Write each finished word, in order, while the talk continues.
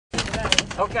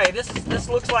Okay, this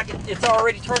looks like it's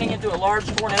already turning into a large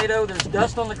tornado. There's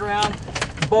dust on the ground,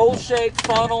 bowl-shaped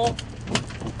funnel.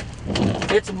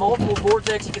 It's a multiple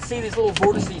vortex. You can see these little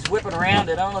vortices whipping around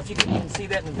it. I don't know if you can even see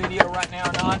that in the video right now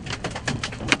or not.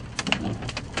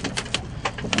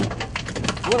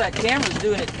 Well, that camera's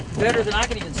doing it better than I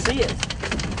can even see it.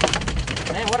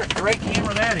 Man, what a great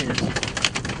camera that is.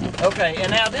 Okay,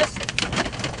 and now this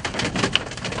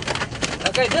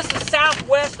is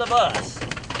southwest of us.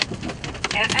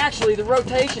 And actually, the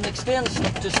rotation extends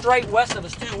to straight west of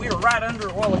us, too. We were right under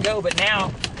it a while ago, but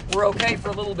now we're okay for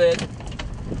a little bit.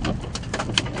 Oh,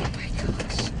 my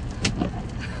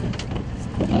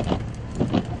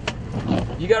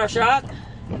gosh. You got a shot? Do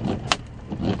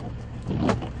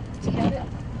you have it?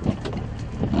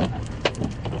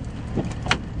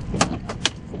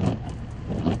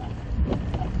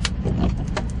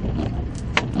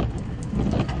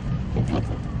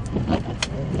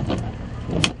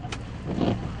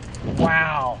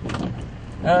 Wow.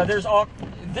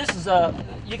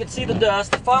 You can see the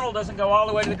dust. The funnel doesn't go all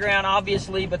the way to the ground,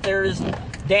 obviously, but there is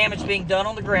damage being done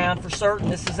on the ground for certain.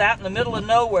 This is out in the middle of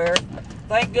nowhere.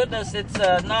 Thank goodness it's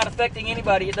not affecting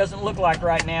anybody, it doesn't look like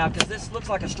right now, because this looks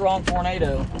like a strong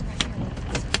tornado.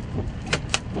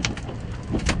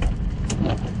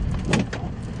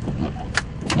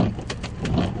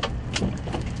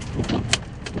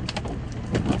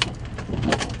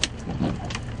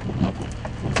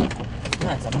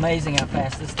 It's amazing how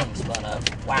fast this thing spun up.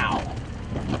 Wow.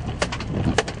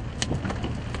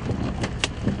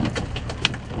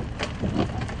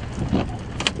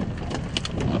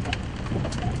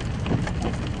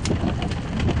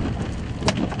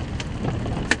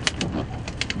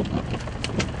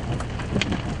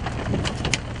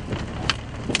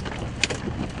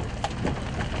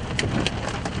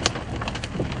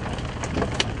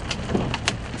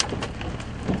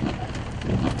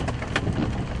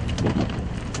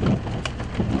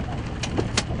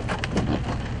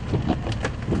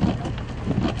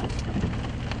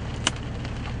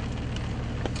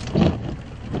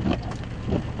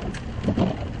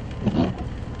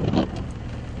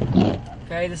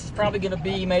 Okay, this is probably going to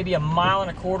be maybe 1.25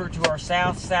 miles to our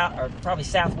south, or probably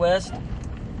southwest.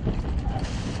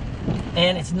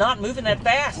 And it's not moving that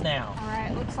fast now. All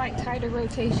right, looks like tighter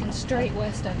rotation straight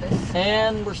west of us.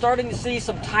 And we're starting to see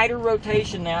some tighter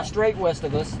rotation now, straight west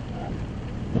of us.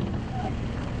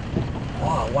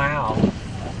 Oh, wow.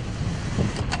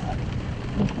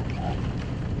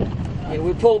 Yeah,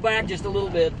 we pull back just a little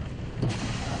bit.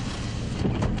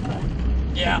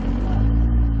 Yeah.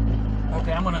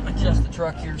 Okay, I'm going to adjust the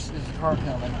truck here. There's a car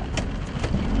coming.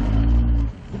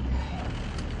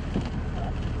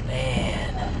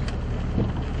 Man.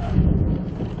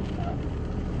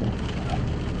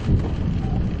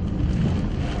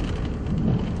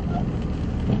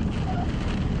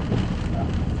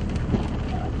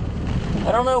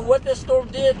 I don't know what this storm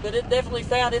did, but it definitely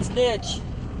found its niche.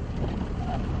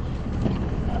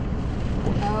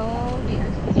 Oh dear.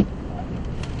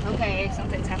 Okay,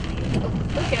 something's happening. Oh,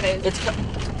 look at it.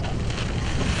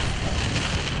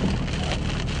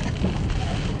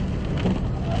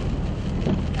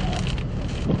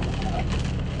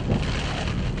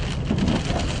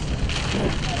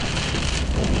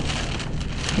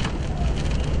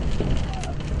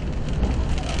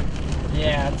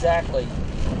 Yeah, exactly.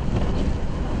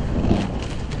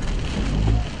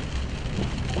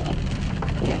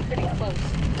 Getting pretty close.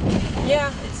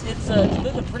 Yeah, it's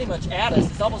moving pretty much at us.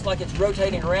 It's almost like it's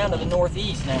rotating around to the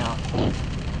northeast now.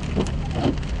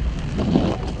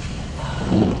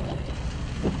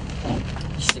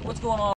 You see what's going on?